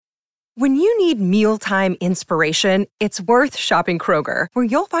When you need mealtime inspiration, it's worth shopping Kroger, where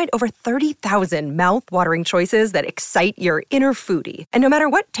you'll find over 30,000 mouth-watering choices that excite your inner foodie. And no matter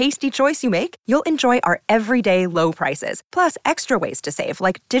what tasty choice you make, you'll enjoy our everyday low prices, plus extra ways to save,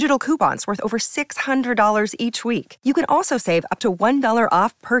 like digital coupons worth over $600 each week. You can also save up to $1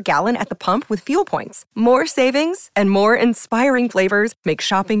 off per gallon at the pump with fuel points. More savings and more inspiring flavors make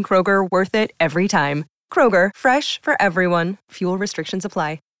shopping Kroger worth it every time. Kroger, fresh for everyone. Fuel restrictions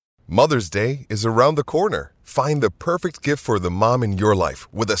apply. Mother's Day is around the corner. Find the perfect gift for the mom in your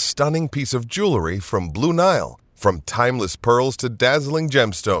life with a stunning piece of jewelry from Blue Nile. From timeless pearls to dazzling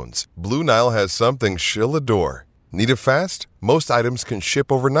gemstones, Blue Nile has something she'll adore. Need it fast? Most items can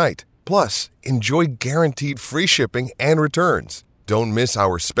ship overnight. Plus, enjoy guaranteed free shipping and returns. Don't miss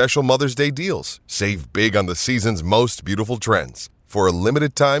our special Mother's Day deals. Save big on the season's most beautiful trends. For a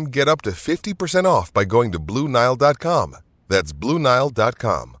limited time, get up to 50% off by going to BlueNile.com. That's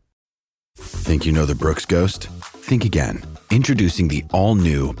BlueNile.com. Think you know the Brooks Ghost? Think again. Introducing the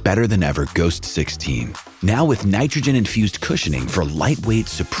all-new, better-than-ever Ghost 16. Now with nitrogen-infused cushioning for lightweight,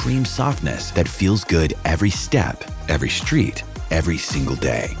 supreme softness that feels good every step, every street, every single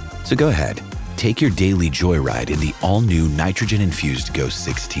day. So go ahead, take your daily joyride in the all-new nitrogen-infused Ghost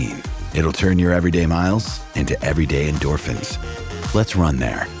 16. It'll turn your everyday miles into everyday endorphins. Let's run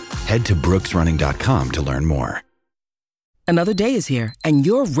there. Head to brooksrunning.com to learn more. Another day is here, and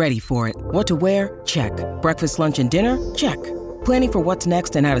you're ready for it. What to wear? Check. Breakfast, lunch, and dinner? Check. Planning for what's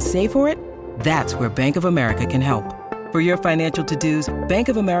next and how to save for it? That's where Bank of America can help. For your financial to-dos, Bank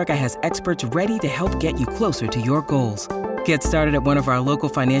of America has experts ready to help get you closer to your goals. Get started at one of our local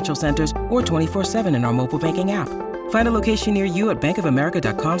financial centers or 24/7 in our mobile banking app. Find a location near you at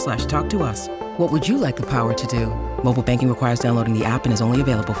bankofamerica.com/talktous. What would you like the power to do? Mobile banking requires downloading the app and is only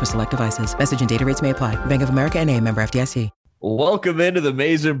available for select devices. Message and data rates may apply. Bank of America N.A., member FDIC. Welcome into the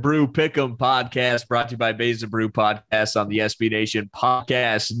Maize n Brew Pick'em podcast, brought to you by Maize n Brew Podcast on the SB Nation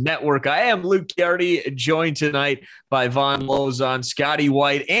Podcast Network. I am Luke Chiardi, joined tonight by Vaughn Lozon, Scotty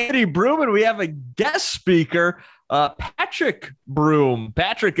White, Anthony Broom, and we have a guest speaker, Patrick Broom.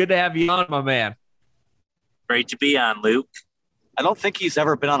 Patrick, good to have you on, my man. Great to be on, Luke. I don't think he's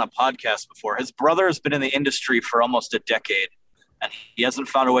ever been on a podcast before. His brother has been in the industry for almost a decade, and he hasn't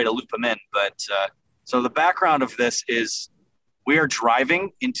found a way to loop him in. But so the background of this is we are driving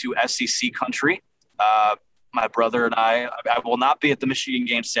into SEC country. My brother and I will not be at the Michigan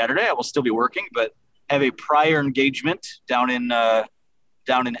game Saturday. I will still be working, but have a prior engagement down in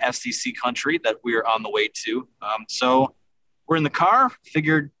SEC country that we're on the way to. So we're in the car,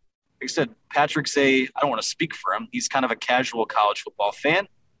 figured, like I said, Patrick's I don't want to speak for him. He's kind of a casual college football fan,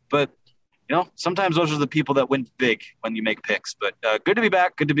 but sometimes those are the people that win big when you make picks. But good to be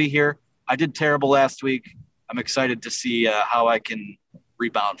back. Good to be here. I did terrible last week. I'm excited to see how I can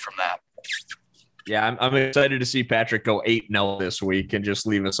rebound from that. Yeah, I'm excited to see Patrick go 8-0 this week and just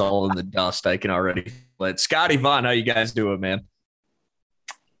leave us all in the dust. I can already let Scotty, Vaughn, how you guys doing, man?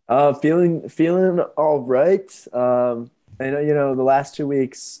 Feeling all right. I know, the last 2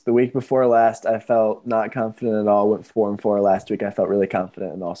 weeks, the week before last, I felt not confident at all. Went 4-4 last week. I felt really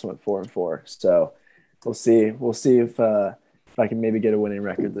confident and also went 4-4. So we'll see. We'll see if I can maybe get a winning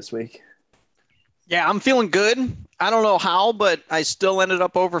record this week. Yeah, I'm feeling good. I don't know how, but I still ended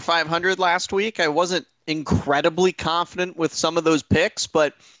up over 500 last week. I wasn't incredibly confident with some of those picks,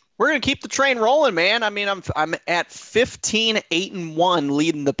 but we're going to keep the train rolling, man. I mean, I'm at 15-8-1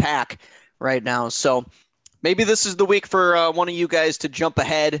 leading the pack right now. So maybe this is the week for one of you guys to jump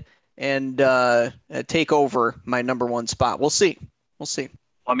ahead and take over my number one spot. We'll see.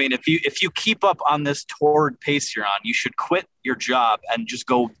 I mean, if you keep up on this torrid pace you're on, you should quit your job and just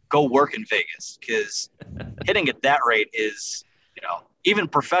go work in Vegas, because hitting at that rate is, even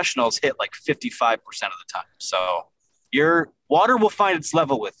professionals hit like 55% of the time. So your water will find its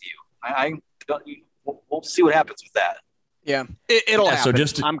level with you. We'll see what happens with that. Yeah, it'll happen.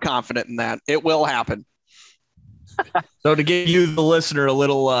 So I'm confident in that. It will happen. So to give you, the listener, a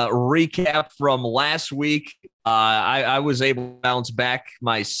little recap from last week, I was able to bounce back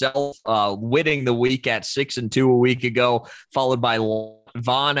myself, winning the week at 6-2 a week ago, followed by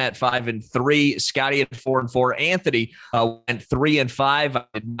Vaughn at 5-3, Scotty at 4-4. Anthony went 3-5. I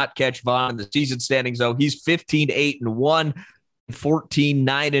did not catch Vaughn in the season standings, though. He's 15-8-1.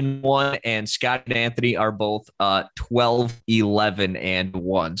 14-9-1, and Scott and Anthony are both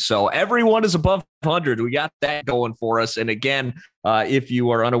 12-11-1. So everyone is above 100. We got that going for us. And again, if you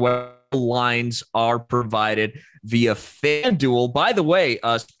are unaware lines are provided via FanDuel. By the way,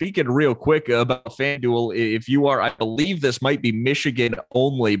 speaking real quick about FanDuel, if you are, I believe this might be Michigan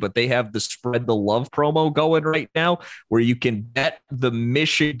only, but they have the Spread the Love promo going right now where you can bet the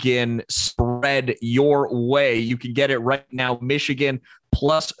Michigan spread your way. You can get it right now. Michigan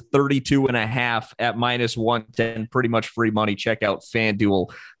plus 32.5 at minus 110, pretty much free money. Check out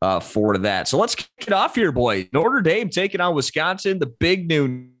FanDuel for that. So let's kick it off here, boys. Notre Dame taking on Wisconsin. The big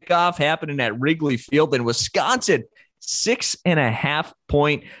new kickoff happening at Wrigley Field in Wisconsin. 6.5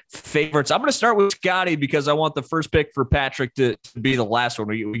 point favorites. I'm going to start with Scotty because I want the first pick for Patrick to be the last one.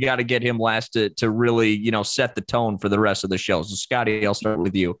 We got to get him last to really, set the tone for the rest of the show. So Scotty, I'll start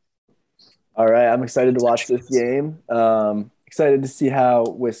with you. All right. I'm excited to watch this game. Excited to see how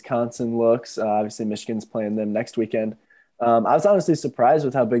Wisconsin looks. Obviously, Michigan's playing them next weekend. I was honestly surprised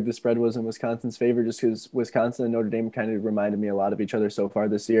with how big the spread was in Wisconsin's favor just because Wisconsin and Notre Dame kind of reminded me a lot of each other so far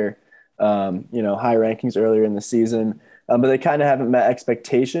this year. High rankings earlier in the season, but they kind of haven't met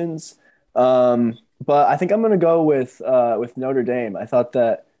expectations. But I think I'm going to go with Notre Dame. I thought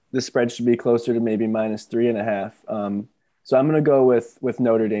that the spread should be closer to maybe minus 3.5. So I'm going to go with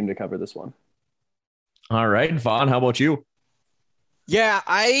Notre Dame to cover this one. All right, Vaughn, how about you? Yeah,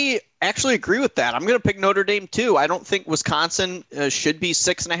 I actually agree with that. I'm going to pick Notre Dame too. I don't think Wisconsin should be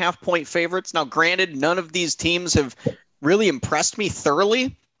 6.5 point favorites. Now, granted, none of these teams have really impressed me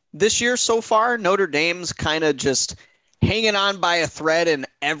thoroughly this year so far. Notre Dame's kind of just hanging on by a thread in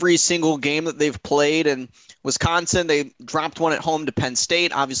every single game that they've played. And Wisconsin, they dropped one at home to Penn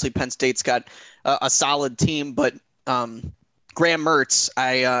State. Obviously, Penn State's got a solid team, but Graham Mertz,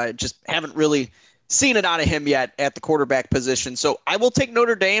 I just haven't really seen it out of him yet at the quarterback position. So I will take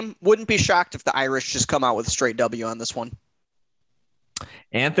Notre Dame. Wouldn't be shocked if the Irish just come out with a straight W on this one.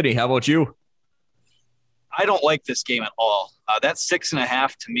 Anthony, how about you? I don't like this game at all. That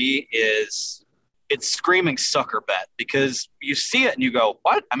 6.5 to me it's screaming sucker bet because you see it and you go,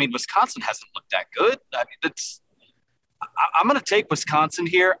 what? I mean, Wisconsin hasn't looked that good. I mean, I'm going to take Wisconsin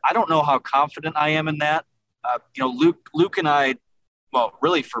here. I don't know how confident I am in that. Luke and I,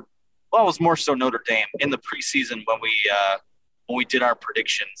 it was more so Notre Dame in the preseason when we did our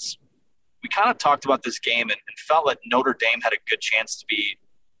predictions. We kind of talked about this game and felt like Notre Dame had a good chance to be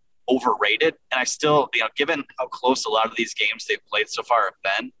overrated. And I still, given how close a lot of these games they've played so far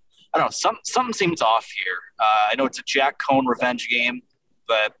have been, I don't know, something seems off here. I know it's a Jack Cohn revenge game,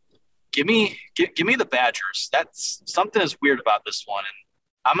 but give me the Badgers. That's something is weird about this one, and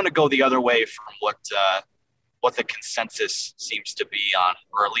I'm going to go the other way from what the consensus seems to be on,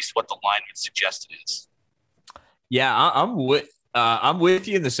 or at least what the line would suggest it is. Yeah, I'm with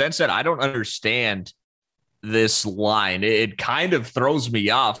you in the sense that I don't understand this line. It kind of throws me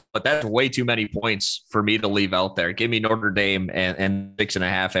off, but that's way too many points for me to leave out there. Give me Notre Dame and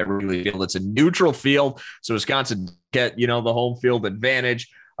 6.5 at Wrigley Field. It's a neutral field, so Wisconsin get the home field advantage.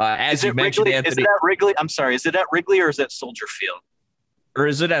 As you mentioned, Wrigley? Anthony, is it at Wrigley? I'm sorry, is it at Wrigley or is it Soldier Field? Or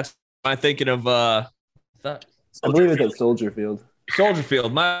is it at? Am I thinking of? I believe it's at Soldier Field. Soldier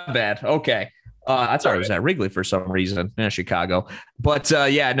Field. My bad. Okay. I thought it was at Wrigley for some reason. Chicago. But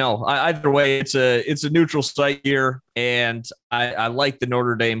either way, it's a neutral site here. And I like the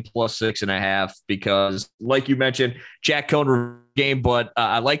Notre Dame plus 6.5 because, like you mentioned, Jack Cohn game, but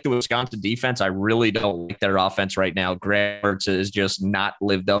I like the Wisconsin defense. I really don't like their offense right now. Graham Mertz has just not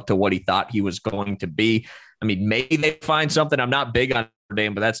lived up to what he thought he was going to be. I mean, maybe they find something. I'm not big on Notre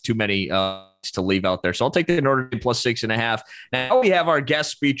Dame, but that's too many to leave out there. So I'll take the Notre Dame plus 6.5. Now we have our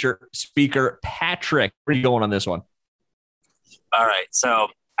guest speaker, Patrick. Where are you going on this one? All right. So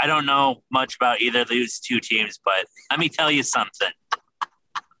I don't know much about either of these two teams, but let me tell you something.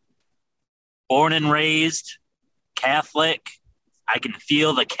 Born and raised Catholic, I can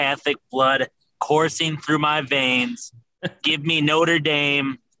feel the Catholic blood coursing through my veins. Give me Notre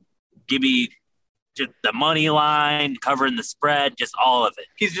Dame. Give me just the money line, covering the spread, just all of it.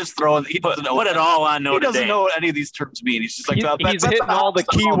 He's just throwing. He doesn't know. Put it all on Notre Dame. He doesn't know what any of these terms mean. He's just like he's hitting all the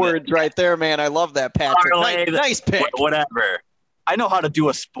keywords right there, man. I love that, Patrick. Nice pick. Whatever. I know how to do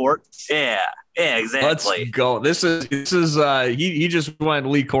a sport. Yeah, exactly. Let's go. This is he just went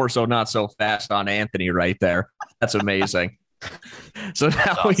Lee Corso not so fast on Anthony right there. That's amazing. So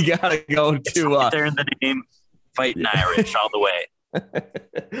now we gotta go to they're in the name, fighting Irish all the way.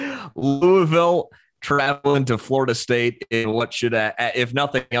 Louisville traveling to Florida State in what should, if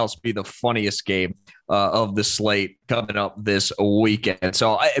nothing else, be the funniest game of the slate coming up this weekend.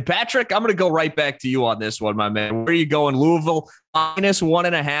 So, Patrick, I'm going to go right back to you on this one, my man. Where are you going? Louisville minus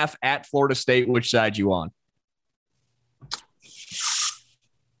 1.5 at Florida State. Which side you on?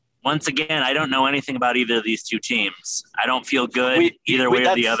 once again, I don't know anything about either of these two teams. I don't feel good either way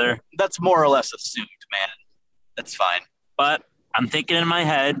or the other. That's more or less assumed, man. That's fine. But I'm thinking in my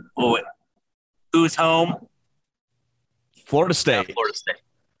head, who's home? Florida State. Yeah, Florida State.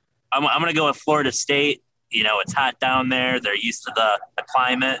 I'm going to go with Florida State. You know, it's hot down there. They're used to the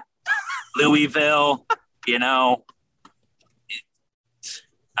climate. Louisville, you know.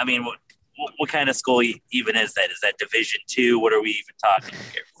 I mean, what kind of school even is that? Is that Division II? What are we even talking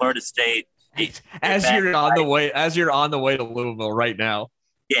here? Florida State. As you're on the way to Louisville right now.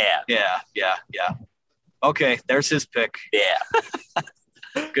 Yeah. Okay, there's his pick. Yeah.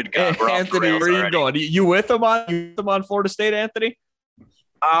 Good God, hey, Anthony, where are you going? You with them on Florida State, Anthony?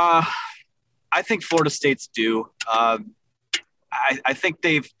 I think Florida State's due. I think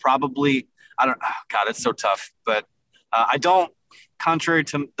they've probably. I don't. Oh God, it's so tough. But I don't. Contrary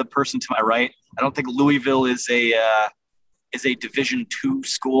to the person to my right, I don't think Louisville is a Division II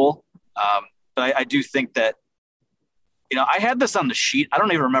school. But I do think that. You know, I had this on the sheet. I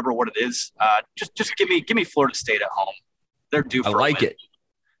don't even remember what it is. Just give me Florida State at home. They're due for I like it.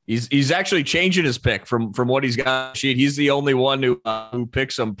 He's actually changing his pick from what he's got on the sheet. He's the only one who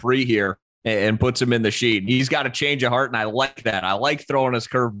picks him pre here and puts him in the sheet. He's got a change of heart, and I like that. I like throwing us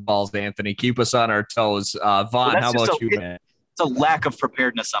curveballs, Anthony. Keep us on our toes. Vaughn, how about you, man? It's a lack of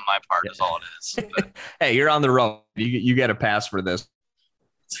preparedness on my part is all it is. But hey, you're on the road. You get a pass for this.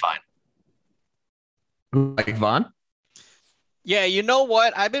 It's fine. Like Vaughn? Yeah, you know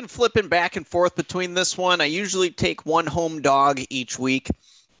what? I've been flipping back and forth between this one. I usually take one home dog each week,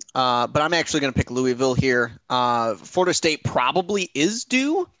 but I'm actually going to pick Louisville here. Florida State probably is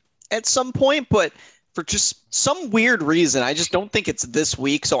due at some point, but for just some weird reason, I just don't think it's this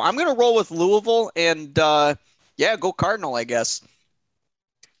week. So I'm going to roll with Louisville and, go Cardinal, I guess.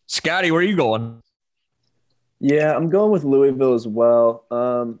 Scotty, where are you going? Yeah, I'm going with Louisville as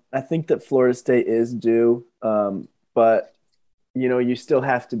well. I think that Florida State is due, but you know, you still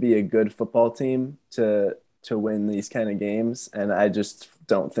have to be a good football team to win these kind of games, and I just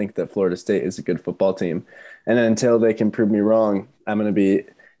don't think that Florida State is a good football team. And until they can prove me wrong, I'm going to be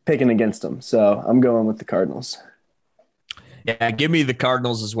picking against them. So I'm going with the Cardinals. Yeah, give me the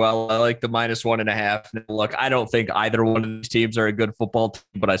Cardinals as well. I like the -1.5. Look, I don't think either one of these teams are a good football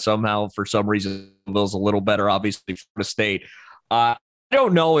team, but I somehow, for some reason, Louisville's a little better. Obviously, Florida State. I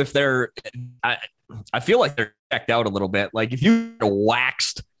don't know if they're. I feel like they're checked out a little bit. Like if you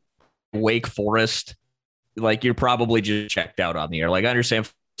waxed Wake Forest, like you're probably just checked out on the year. Like I understand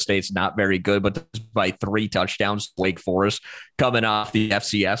State's not very good, but by 3 touchdowns, Wake Forest coming off the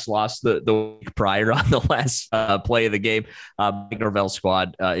FCS loss the week prior on the last play of the game. Norvell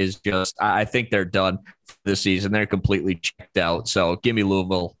squad is just, I think they're done for this season. They're completely checked out. So give me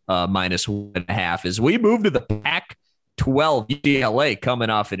Louisville -1.5 as we move to the Pac-12. UCLA coming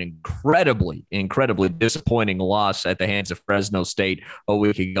off an incredibly disappointing loss at the hands of Fresno State a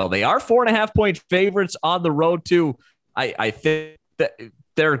week ago. They are 4.5-point favorites on the road too. I think that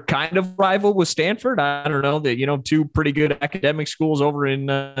they're kind of rival with Stanford. I don't know that, you know, two pretty good academic schools over in,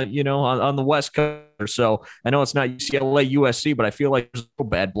 on the West Coast. So I know it's not UCLA, USC, but I feel like there's no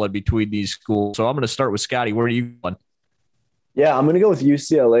bad blood between these schools. So I'm going to start with Scotty. Where are you going? Yeah, I'm going to go with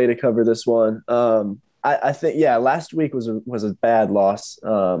UCLA to cover this one. I think, last week was a bad loss.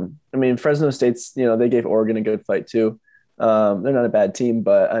 I mean, Fresno State's, they gave Oregon a good fight too. They're not a bad team,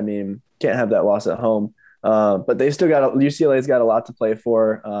 but I mean, can't have that loss at home. But they've still UCLA's got a lot to play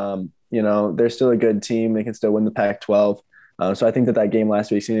for. They're still a good team. They can still win the Pac-12. So I think that game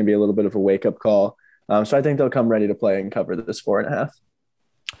last week is going to be a little bit of a wake-up call. So I think they'll come ready to play and cover this 4.5.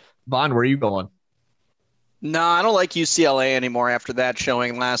 Vaughn, where are you going? No, I don't like UCLA anymore after that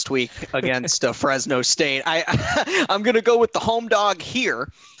showing last week against Fresno State. I'm going to go with the home dog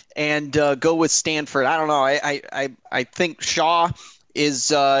here and go with Stanford. I don't know. I think Shaw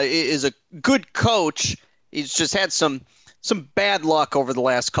is a good coach. He's just had some bad luck over the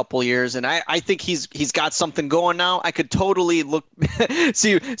last couple of years, and I think he's got something going now. I could totally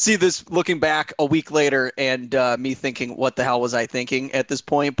see this looking back a week later and me thinking, what the hell was I thinking at this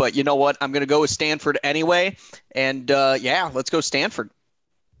point? But you know what? I'm going to go with Stanford anyway, and let's go Stanford.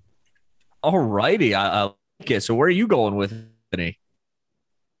 All righty. I like it. So where are you going with Anthony?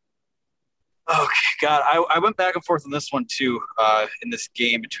 Okay, God, I went back and forth on this one too, in this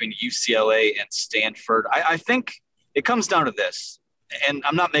game between UCLA and Stanford. I think it comes down to this, and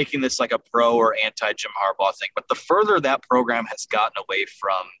I'm not making this like a pro or anti-Jim Harbaugh thing, but the further that program has gotten away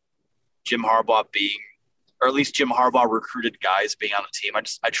from Jim Harbaugh being, or at least Jim Harbaugh recruited guys being on the team,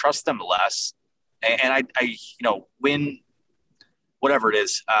 I trust them less. And I win whatever it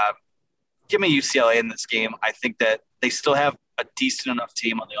is. Give me UCLA in this game. I think that they still have a decent enough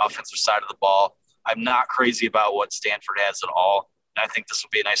team on the offensive side of the ball. I'm not crazy about what Stanford has at all. And I think this will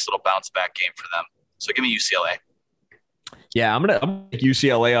be a nice little bounce back game for them. So give me UCLA. Yeah, I'm gonna take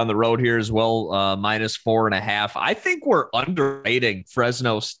UCLA on the road here as well, -4.5. I think we're underrating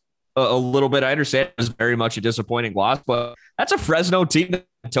Fresno a little bit. I understand it was very much a disappointing loss, but that's a Fresno team that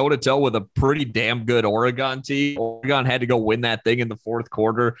toe-to-toe with a pretty damn good Oregon team. Oregon had to go win that thing in the fourth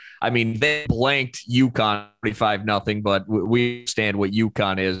quarter. I mean, they blanked UConn 45-0, but we understand what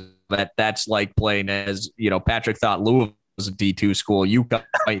UConn is. That's like playing as, Patrick thought Louisville was a D2 school. UConn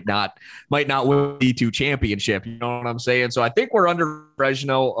might not win the D2 championship. You know what I'm saying? So I think we're under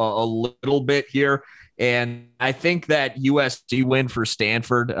Fresno a little bit here. And I think that USC win for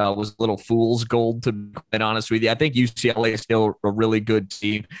Stanford was a little fool's gold, to be quite honest with you. I think UCLA is still a really good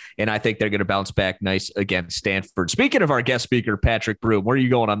team, and I think they're going to bounce back nice against Stanford. Speaking of our guest speaker, Patrick Broom, where are you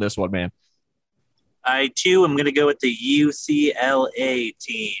going on this one, man? I, too, am going to go with the UCLA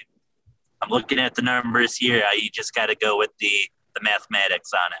team. I'm looking at the numbers here. You just got to go with the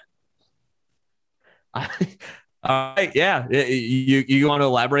mathematics on it. All right, yeah. You want to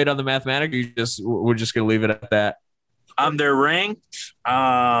elaborate on the mathematics? We're just going to leave it at that. They're ranked.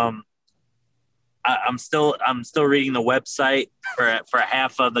 I'm still reading the website for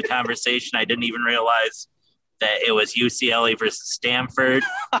half of the conversation. I didn't even realize that it was UCLA versus Stanford,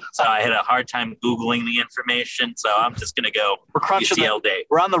 so I had a hard time Googling the information. So I'm just going to go. We're crunching UCLA.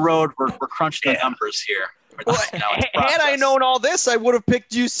 We're on the road. We're crunching the numbers here. Well, had I known all this, I would have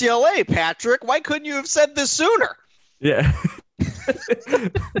picked UCLA, Patrick. Why couldn't you have said this sooner? Yeah.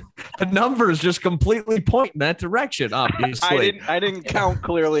 The numbers just completely point in that direction, obviously. I didn't count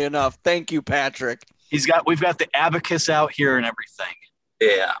clearly enough. Thank you, Patrick. We've got the abacus out here and everything.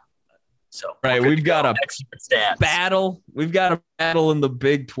 Yeah. So right, we've got a battle. We've got a battle in the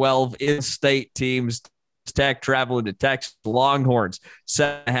Big 12 in-state teams. Tech traveling to Texas. Longhorns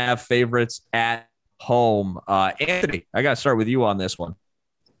 7.5 favorites at home. Anthony, I got to start with you on this one.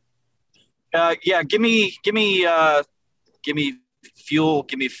 Yeah, give me fuel,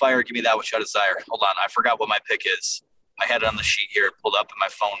 give me fire, give me that which I desire. Hold on, I forgot what my pick is. I had it on the sheet here, pulled up in my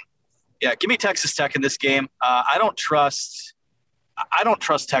phone. Yeah, give me Texas Tech in this game. I don't trust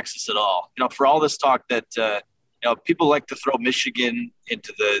Texas at all. For all this talk that people like to throw Michigan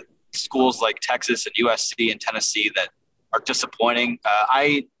into the schools like Texas and USC and Tennessee that are disappointing.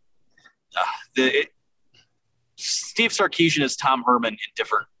 Steve Sarkisian is Tom Herman in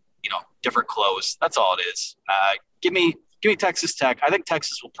different clothes. That's all it is. Give me Texas Tech. I think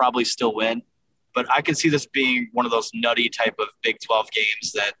Texas will probably still win, but I can see this being one of those nutty type of Big 12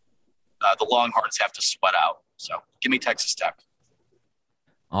 games that the Longhorns have to sweat out. So give me Texas Tech.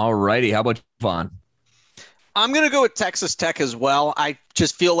 All righty. How about Vaughn? I'm going to go with Texas Tech as well. I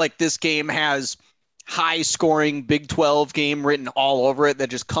just feel like this game has high-scoring Big 12 game written all over it that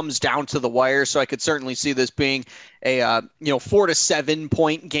just comes down to the wire. So I could certainly see this being a 4 to 7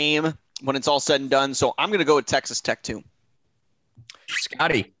 point game when it's all said and done. So I'm going to go with Texas Tech too.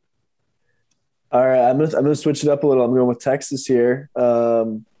 Scotty. All right, I'm gonna switch it up a little. I'm going with Texas here.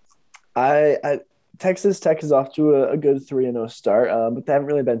 Texas Tech is off to a good 3-0 start, but they haven't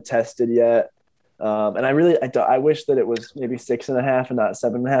really been tested yet. And I wish that it was maybe 6.5 and not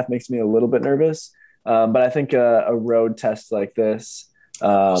 7.5. Makes me a little bit nervous. But I think a road test like this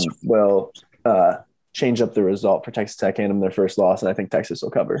will change up the result for Texas Tech, hand them their first loss, and I think Texas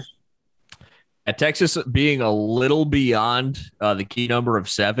will cover. At Texas being a little beyond the key number of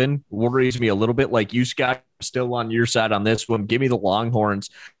 7 worries me a little bit. Like you, Scott, still on your side on this one. Give me the Longhorns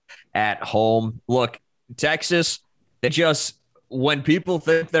at home. Look, Texas, when people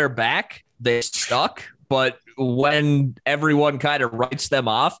think they're back, they stuck. But when everyone kind of writes them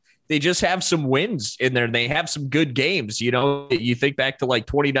off, they just have some wins in there. They have some good games. You think back to like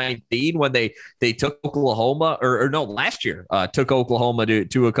 2019 when they took Oklahoma or no, last year took Oklahoma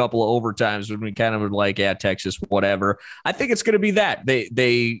to a couple of overtimes when we kind of were like, yeah, Texas, whatever. I think it's going to be that.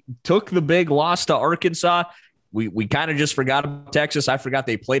 They took the big loss to Arkansas. We kind of just forgot about Texas. I forgot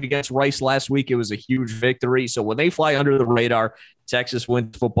they played against Rice last week. It was a huge victory. So when they fly under the radar, Texas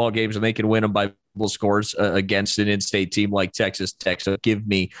wins football games and they can win them by scores against an in-state team like Texas Tech. So give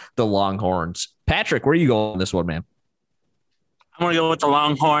me the Longhorns. Patrick, where are you going on this one, man? I'm going to go with the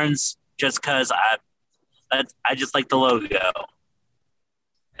Longhorns just because I just like the logo.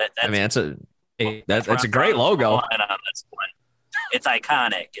 That's a great logo. On this one. It's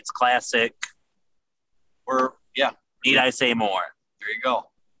iconic. It's classic. Need I say more? There you go.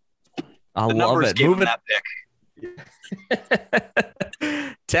 I love it. Moving that pick.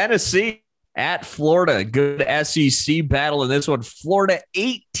 Tennessee at Florida. Good SEC battle in this one. Florida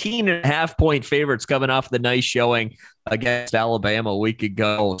 18.5 point favorites coming off the nice showing against Alabama a week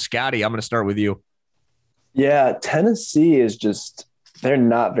ago. Scotty, I'm going to start with you. Yeah, Tennessee is just they're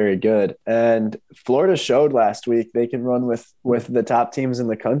not very good. And Florida showed last week they can run with the top teams in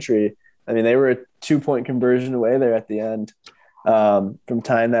the country. I mean, they were a 2-point conversion away there at the end from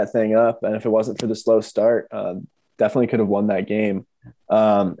tying that thing up. And if it wasn't for the slow start, definitely could have won that game.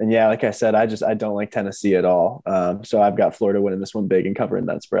 And yeah, like I said, I don't like Tennessee at all. So I've got Florida winning this one big and covering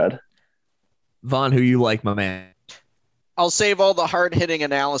that spread. Vaughn, who you like, my man? I'll save all the hard-hitting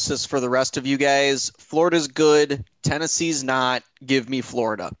analysis for the rest of you guys. Florida's good. Tennessee's not. Give me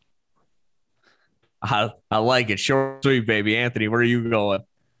Florida. I like it. Short, sweet, baby. Anthony, where are you going?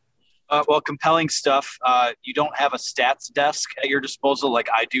 Well, compelling stuff. You don't have a stats desk at your disposal like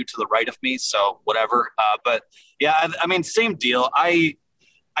I do to the right of me, so whatever. But, yeah, I mean, same deal. I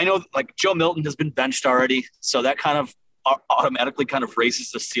know, like, Joe Milton has been benched already, so that kind of automatically kind of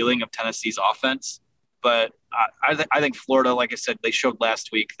raises the ceiling of Tennessee's offense. But I think Florida, like I said, they showed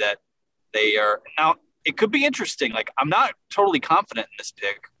last week that they are – now, it could be interesting. Like, I'm not totally confident in this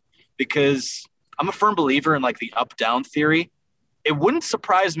pick because I'm a firm believer in, like, the up-down theory. It wouldn't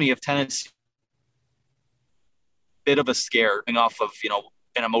surprise me if Tennessee – bit of a scare off of,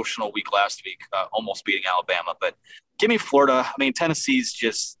 an emotional week last week, almost beating Alabama. But give me Florida. I mean, Tennessee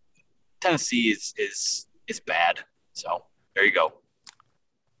is bad. So there you go.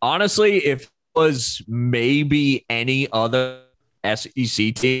 Honestly, if was maybe any other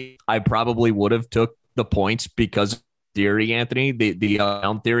SEC team, I probably would have took the points because of theory, Anthony, the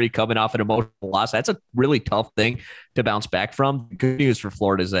down theory coming off an emotional loss. That's a really tough thing to bounce back from. The good news for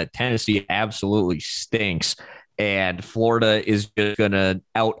Florida is that Tennessee absolutely stinks, and Florida is just going to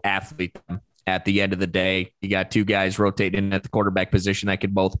out-athlete them at the end of the day. You got two guys rotating in at the quarterback position that can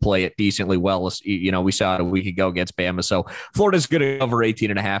both play it decently well. We saw it a week ago against Bama. So Florida's going to cover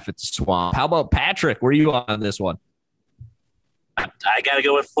 18.5 at the Swamp. How about Patrick? Where are you on this one? I got to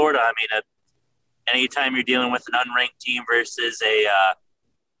go with Florida. I mean, anytime you're dealing with an unranked team versus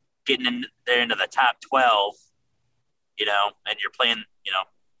getting in there into the top 12, and you're playing,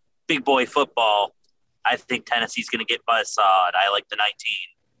 big boy football, I think Tennessee's going to get buzzsawed. I like the 19.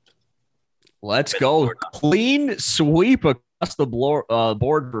 Let's go. Clean sweep across the board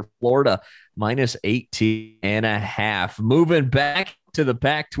for Florida, minus 18.5. Moving back to the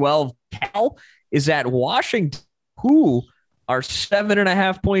Pac-12, Cal is at Washington, who are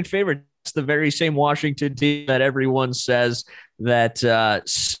 7.5-point favorite. It's the very same Washington team that everyone says that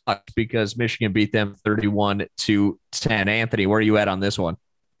sucked because Michigan beat them 31-10. Anthony, where are you at on this one?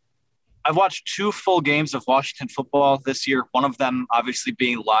 I've watched 2 full games of Washington football this year, one of them obviously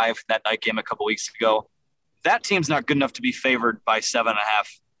being live, that night game a couple weeks ago. That team's not good enough to be favored by 7.5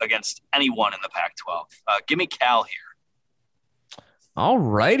 against anyone in the Pac-12. Give me Cal here. All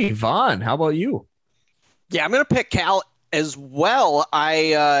righty, Vaughn, how about you? Yeah, I'm going to pick Cal as well.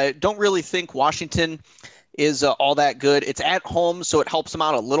 I don't really think Washington is all that good. It's at home, so it helps them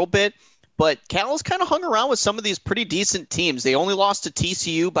out a little bit. But Cal's kind of hung around with some of these pretty decent teams. They only lost to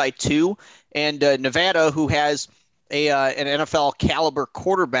TCU by 2, and Nevada, who has an NFL caliber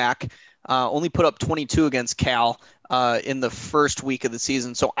quarterback, only put up 22 against Cal in the first week of the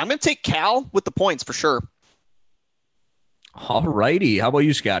season. So I'm going to take Cal with the points for sure. All righty. How about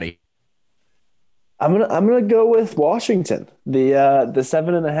you, Scotty? I'm gonna go with Washington. The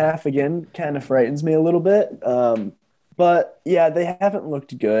 7.5 again kind of frightens me a little bit. But yeah, they haven't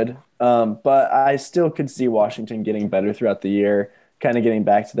looked good. But I still could see Washington getting better throughout the year, kind of getting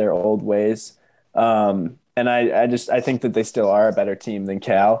back to their old ways. And I think that they still are a better team than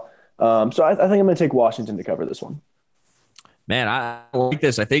Cal. So I think I'm going to take Washington to cover this one. Man, I like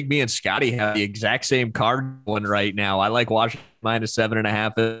this. I think me and Scotty have the exact same card one right now. I like Washington minus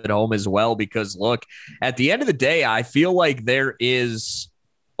 7.5 at home as well because, look, at the end of the day, I feel like there is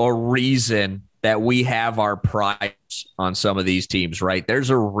a reason that we have our prides on some of these teams, right? There's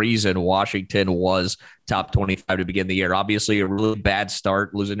a reason Washington was top 25 to begin the year. Obviously, a really bad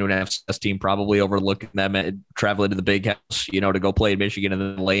start, losing to an FCS team, probably overlooking them and traveling to the big house, to go play in Michigan and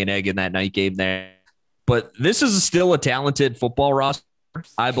then lay an egg in that night game there. But this is still a talented football roster,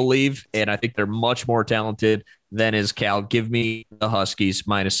 I believe, and I think they're much more talented than is Cal. Give me the Huskies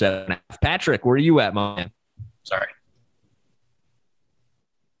minus 7.5. Patrick, where are you at, man? Sorry.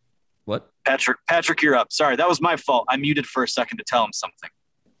 What? Patrick, you're up. Sorry, that was my fault. I muted for a second to tell him something.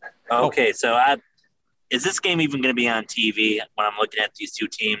 Okay, so is this game even going to be on TV when I'm looking at these two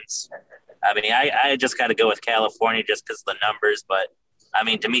teams? I mean, I just got to go with California just because of the numbers, but I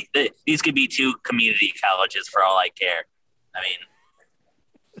mean, to me, these could be 2 community colleges for all I care. I mean,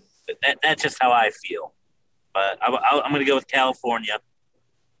 that's just how I feel. But I'm going to go with California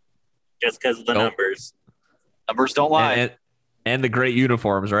just because of the numbers. Numbers don't lie. And the great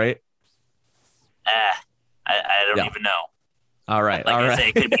uniforms, right? I don't even know. All right. Like I said,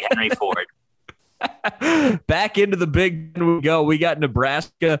 it could be Henry Ford. Back into the Big Ten we go. We got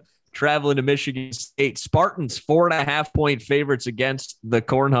Nebraska traveling to Michigan State. Spartans 4.5-point favorites against the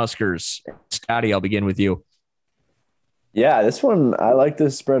Cornhuskers. Scotty, I'll begin with you. Yeah, this one, I like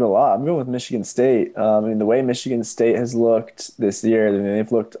this spread a lot. I'm going with Michigan State. The way Michigan State has looked this year,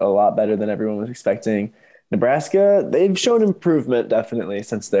 they've looked a lot better than everyone was expecting. Nebraska, they've shown improvement definitely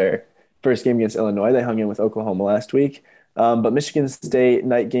since their first game against Illinois. They hung in with Oklahoma last week. But Michigan State,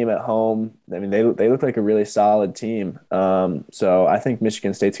 night game at home, they look like a really solid team. So I think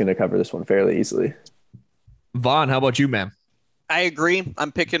Michigan State's going to cover this one fairly easily. Vaughn, how about you, man? I agree.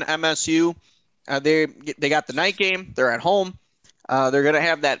 I'm picking MSU. They got the night game. They're at home. They're going to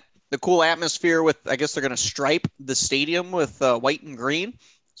have the cool atmosphere with, I guess they're going to stripe the stadium with white and green.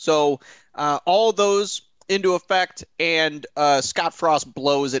 So all those into effect, and Scott Frost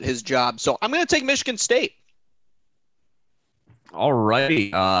blows at his job. So I'm going to take Michigan State. All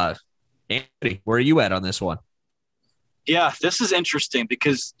righty. Anthony, where are you at on this one? Yeah, this is interesting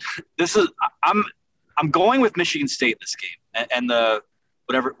because I'm going with Michigan State in this game, and the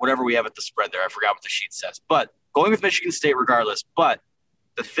whatever we have at the spread there. I forgot what the sheet says, but going with Michigan State regardless. But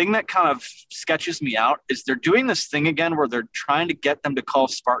the thing that kind of sketches me out is they're doing this thing again where they're trying to get them to call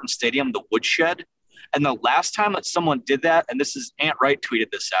Spartan Stadium the Woodshed. And the last time that someone did that, and this is Ant Wright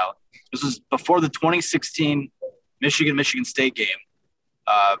tweeted this out, this was before the 2016 Michigan State game.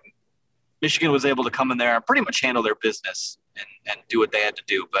 Michigan was able to come in there and pretty much handle their business and do what they had to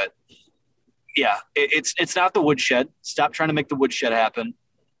do. But yeah, it's not the Woodshed. Stop trying to make the Woodshed happen.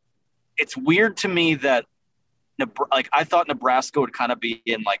 It's weird to me that I thought Nebraska would kind of be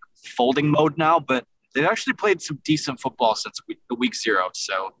in like folding mode now, but they've actually played some decent football since week 0.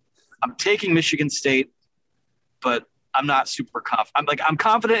 So I'm taking Michigan State, but I'm not super confident. I'm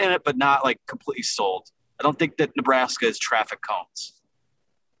confident in it, but not like completely sold. I don't think that Nebraska is traffic cones.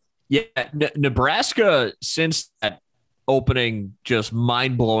 Yeah, Nebraska, since that opening just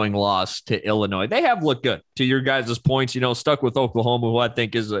mind-blowing loss to Illinois, they have looked good. To your guys' points, stuck with Oklahoma, who I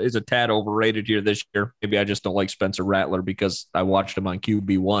think is a tad overrated here this year. Maybe I just don't like Spencer Rattler because I watched him on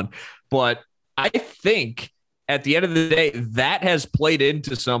QB1. But I think at the end of the day, that has played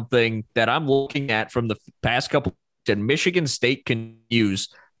into something that I'm looking at from the past couple, and Michigan State can use,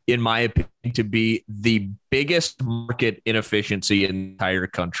 in my opinion, to be the biggest market inefficiency in the entire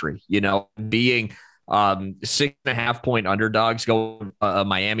country. Being 6.5-point underdogs going a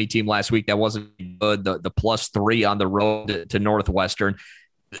Miami team last week that wasn't good. The +3 on the road to Northwestern.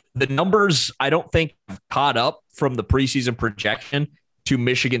 The numbers I don't think have caught up from the preseason projection to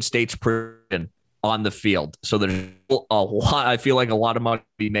Michigan State's projection on the field. So there's a lot. I feel like a lot of money to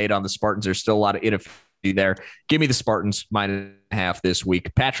be made on the Spartans. There's still a lot of inefficiency there. Give me the Spartans -0.5 this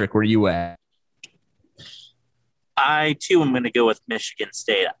week. Patrick, where are you at? I too am going to go with Michigan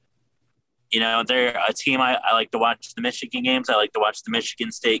State. They're a team I like to watch the Michigan games. I like to watch the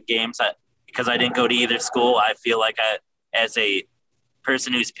Michigan State games because I didn't go to either school. I feel like as a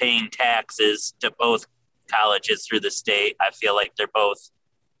person who's paying taxes to both colleges through the state, I feel like they're both.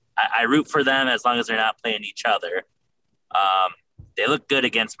 I root for them as long as they're not playing each other. They looked good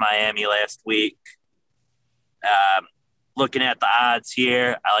against Miami last week. Looking at the odds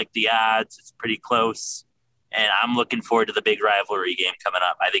here, I like the odds. It's pretty close. And I'm looking forward to the big rivalry game coming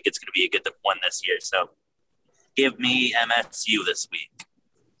up. I think it's going to be a good one this year. So give me MSU this week.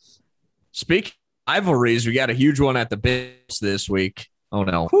 Speaking of rivalries, we got a huge one at the Bills this week. Oh,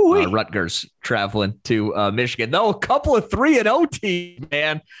 no. Rutgers traveling to Michigan. No, a couple of 3-0 teams,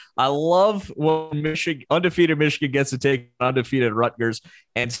 man. I love when undefeated Michigan gets to take undefeated Rutgers,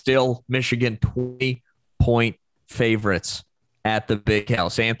 and still Michigan 20-point favorites at the Big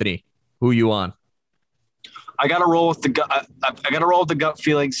House. Anthony, who you on? I got to roll with the gut. I got to roll with the gut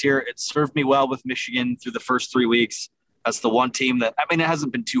feelings here. It served me well with Michigan through the first 3 weeks. That's the one team that, it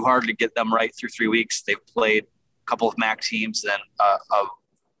hasn't been too hard to get them right through 3 weeks. They've played a couple of MAC teams and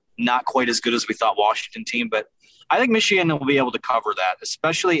not quite as good as we thought Washington team, but I think Michigan will be able to cover that,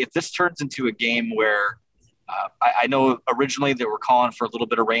 especially if this turns into a game where I know originally they were calling for a little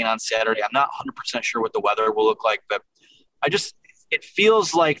bit of rain on Saturday. I'm not 100% sure what the weather will look like, but it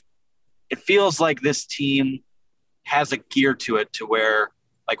feels like this team has a gear to it to where,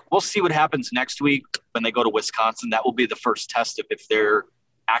 we'll see what happens next week when they go to Wisconsin. That will be the first test of if they're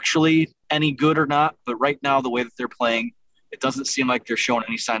actually any good or not. But right now, the way that they're playing, it doesn't seem like they're showing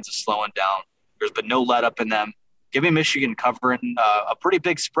any signs of slowing down. There's been no let up in them. Give me Michigan covering a pretty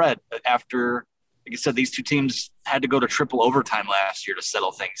big spread after, like I said, these two teams had to go to triple overtime last year to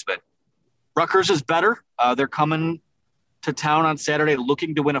settle things. But Rutgers is better. They're coming to town on Saturday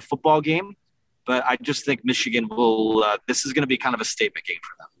looking to win a football game, but I just think Michigan will this is going to be kind of a statement game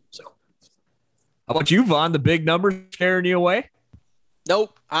for them. So, how about you, Vaughn? The big numbers carrying you away?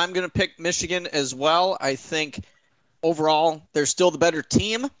 Nope. I'm going to pick Michigan as well. I think overall they're still the better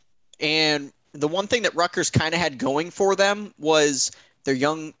team. And the one thing that Rutgers kind of had going for them was their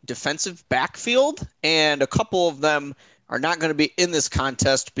young defensive backfield. And a couple of them are not going to be in this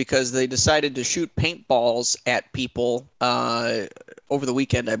contest because they decided to shoot paintballs at people over the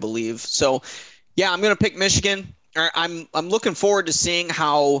weekend, I believe. So, yeah, I'm going to pick Michigan. I'm looking forward to seeing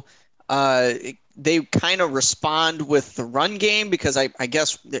how they kind of respond with the run game, because I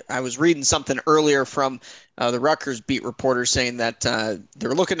guess I was reading something earlier from the Rutgers beat reporter saying that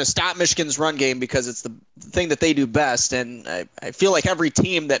they're looking to stop Michigan's run game because it's the thing that they do best. And I feel like every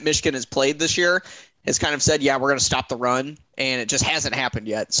team that Michigan has played this year has kind of said, yeah, we're going to stop the run, and it just hasn't happened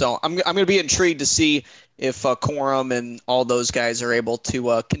yet. So I'm going to be intrigued to see if Corum and all those guys are able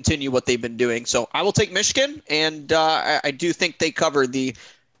to continue what they've been doing. So I will take Michigan, and I do think they cover the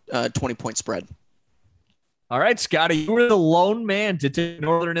 20-point spread. All right, Scotty, you were the lone man to take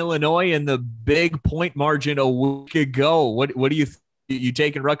Northern Illinois in the big point margin a week ago. What do you you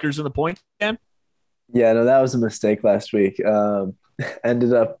taking Rutgers in the point, Dan? Yeah, no, that was a mistake last week.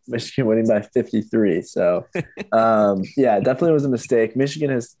 Ended up Michigan winning by 53. So, yeah, definitely was a mistake. Michigan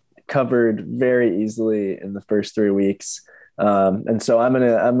has covered very easily in the first 3 weeks, and so I'm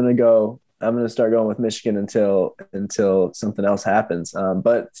gonna start going with Michigan until something else happens.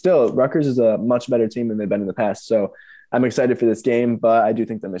 But still, Rutgers is a much better team than they've been in the past. So I'm excited for this game, but I do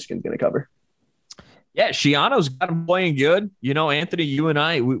think that Michigan's going to cover. Yeah, Shiano's got him playing good. You know, Anthony, you and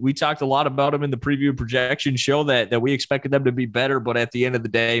I, we talked a lot about him in the preview projection show that we expected them to be better. But at the end of the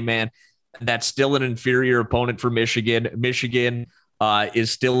day, man, that's still an inferior opponent for Michigan. Michigan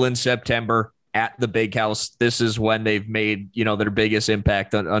is still in September at the Big House. This is when they've made, their biggest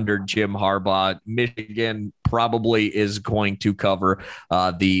impact under Jim Harbaugh. Michigan probably is going to cover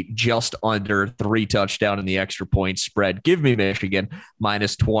the just under 3 touchdown and the extra point spread. Give me Michigan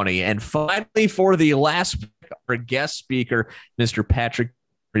minus 20. And finally, for the last, our guest speaker, Mr. Patrick,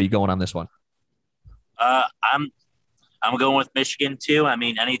 where are you going on this one? I'm going with Michigan too. I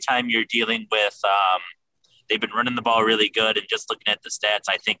mean, anytime you're dealing with, they've been running the ball really good, and just looking at the stats,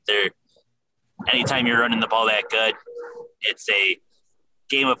 I think anytime you're running the ball that good, it's a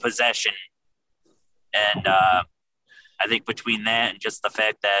game of possession. And I think between that and just the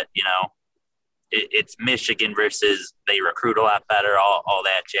fact that, it's Michigan versus they recruit a lot better, all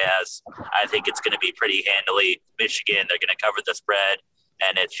that jazz, I think it's going to be pretty handily Michigan. They're going to cover the spread,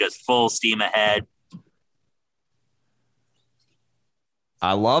 and it's just full steam ahead.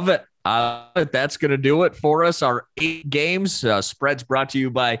 I love it. That's going to do it for us. Our 8 games. Spreads brought to you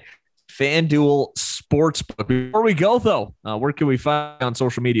by FanDuel Sportsbook. Before we go, though, where can we find on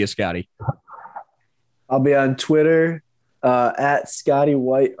social media, Scotty? I'll be on Twitter at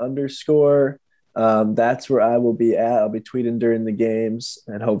ScottyWhite _. That's where I will be at. I'll be tweeting during the games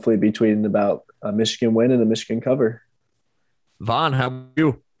and hopefully be tweeting about a Michigan win and a Michigan cover. Vaughn, how about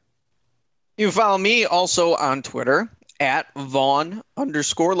you? You can follow me also on Twitter at Vaughn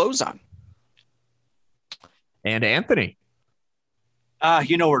 _Lozon. And Anthony.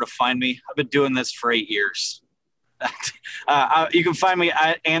 You know where to find me. I've been doing this for 8 years. You can find me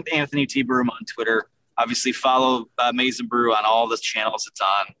at Anthony T. Broom on Twitter. Obviously, follow Maize n Brew on all the channels it's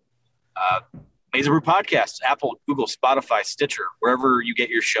on. Maize n Brew Podcast, Apple, Google, Spotify, Stitcher, wherever you get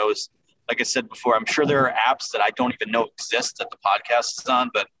your shows. Like I said before, I'm sure there are apps that I don't even know exist that the podcast is on,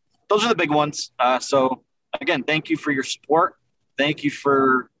 but those are the big ones. So, again, thank you for your support. Thank you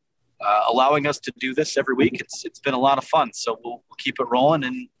for allowing us to do this every week. It's been a lot of fun. So we'll keep it rolling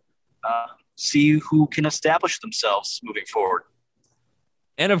and see who can establish themselves moving forward.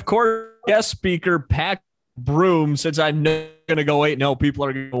 And of course, guest speaker Pat Broom. Since I'm not going to go 8-0, people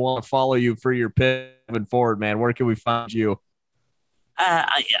are going to want to follow you for your pick moving forward, man. Where can we find you?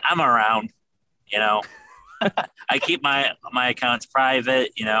 I'm around. I keep my accounts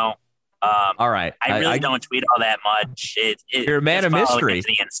private. All right. I really don't tweet all that much. You're a man of mystery.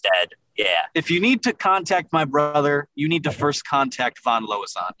 Anthony instead. Yeah. If you need to contact my brother, you need to first contact Von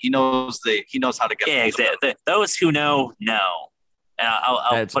Lozon. He knows how to get. Yeah, exactly. Those who know. And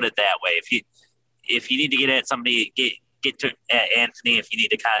I'll put it that way. If you need to get at somebody, get to Anthony. If you need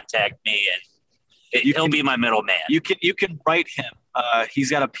to contact me, and he'll be my middleman. You can write him. He's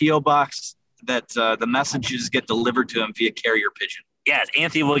got a PO box that the messages get delivered to him via carrier pigeon. Yes,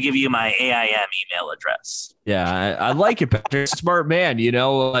 Anthony will give you my AIM email address. Yeah, I like it, Patrick. Smart man. You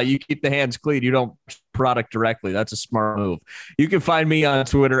keep the hands clean. You don't product directly. That's a smart move. You can find me on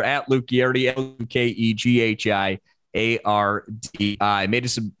Twitter at Luke Ghiardi, LukeGhiardi.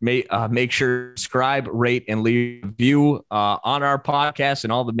 Make sure to subscribe, rate, and leave a review on our podcast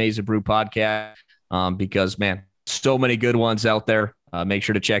and all the Maize n Brew podcast because, man, so many good ones out there. Make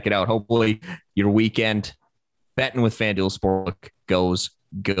sure to check it out. Hopefully your weekend betting with FanDuel Sportsbook goes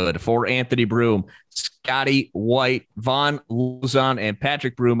good. For Anthony Broome, Scotty White, Vaughn Luzon, and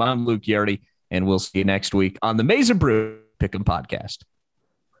Patrick Broome, I'm Luke Ghiardi, and we'll see you next week on the Maize n Brew Pick'em Podcast.